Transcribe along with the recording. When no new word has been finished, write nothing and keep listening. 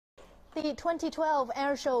The 2012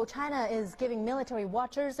 Airshow China is giving military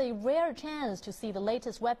watchers a rare chance to see the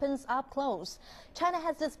latest weapons up close. China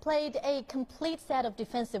has displayed a complete set of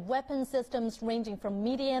defensive weapon systems ranging from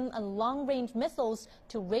medium and long-range missiles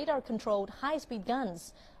to radar-controlled high-speed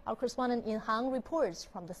guns. Our correspondent In Hang reports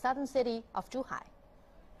from the southern city of Zhuhai.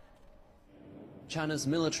 China's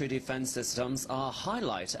military defense systems are a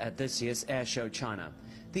highlight at this year's Airshow China.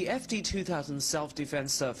 The FD-2000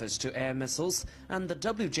 self-defense surface-to-air missiles and the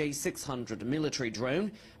WJ-600 military drone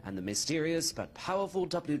and the mysterious but powerful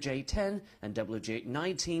WJ-10 and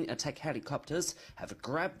WJ-19 attack helicopters have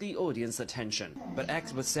grabbed the audience attention. But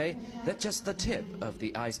experts say they're just the tip of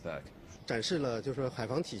the iceberg.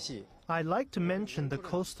 I'd like to mention the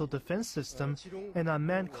coastal defense system and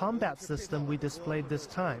unmanned combat system we displayed this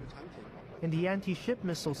time. In the anti-ship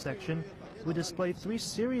missile section, we displayed 3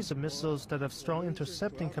 series of missiles that have strong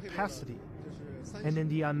intercepting capacity. And in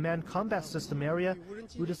the unmanned combat system area,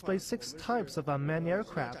 we displayed 6 types of unmanned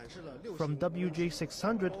aircraft, from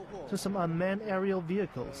WJ-600 to some unmanned aerial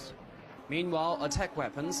vehicles. Meanwhile, attack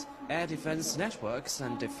weapons, air defense networks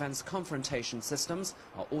and defense confrontation systems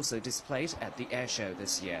are also displayed at the airshow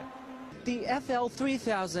this year. The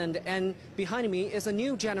FL-3000, and behind me is a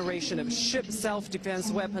new generation of ship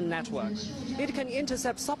self-defense weapon network. It can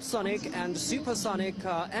intercept subsonic and supersonic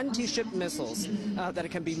anti-ship missiles that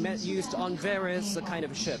can be used on various kind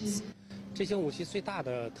of ships. The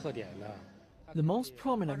most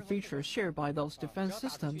prominent feature shared by those defense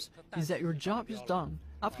systems is that your job is done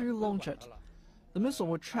after you launch it. The missile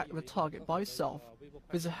will track the target by itself,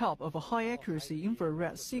 with the help of a high-accuracy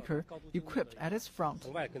infrared seeker equipped at its front.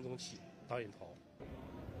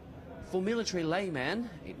 For military laymen,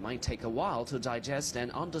 it might take a while to digest and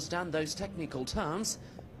understand those technical terms,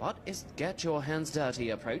 but it's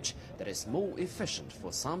get-your-hands-dirty approach that is more efficient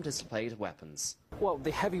for some displayed weapons. Well,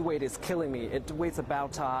 the heavyweight is killing me. It weighs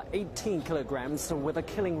about 18 kilograms with a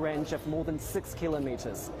killing range of more than 6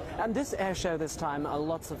 kilometers. And this airshow this time,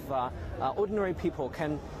 lots of ordinary people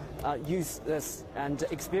can use this and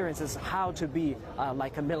experiences how to be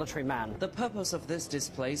like a military man. The purpose of this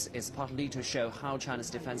display is partly to show how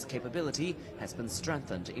China's defense capability has been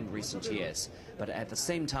strengthened in recent years. But at the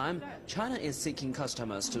same time, China is seeking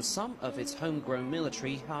customers to some of its homegrown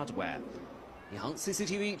military hardware. In Hang,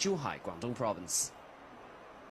 CCTV, Zhuhai, Guangdong Province.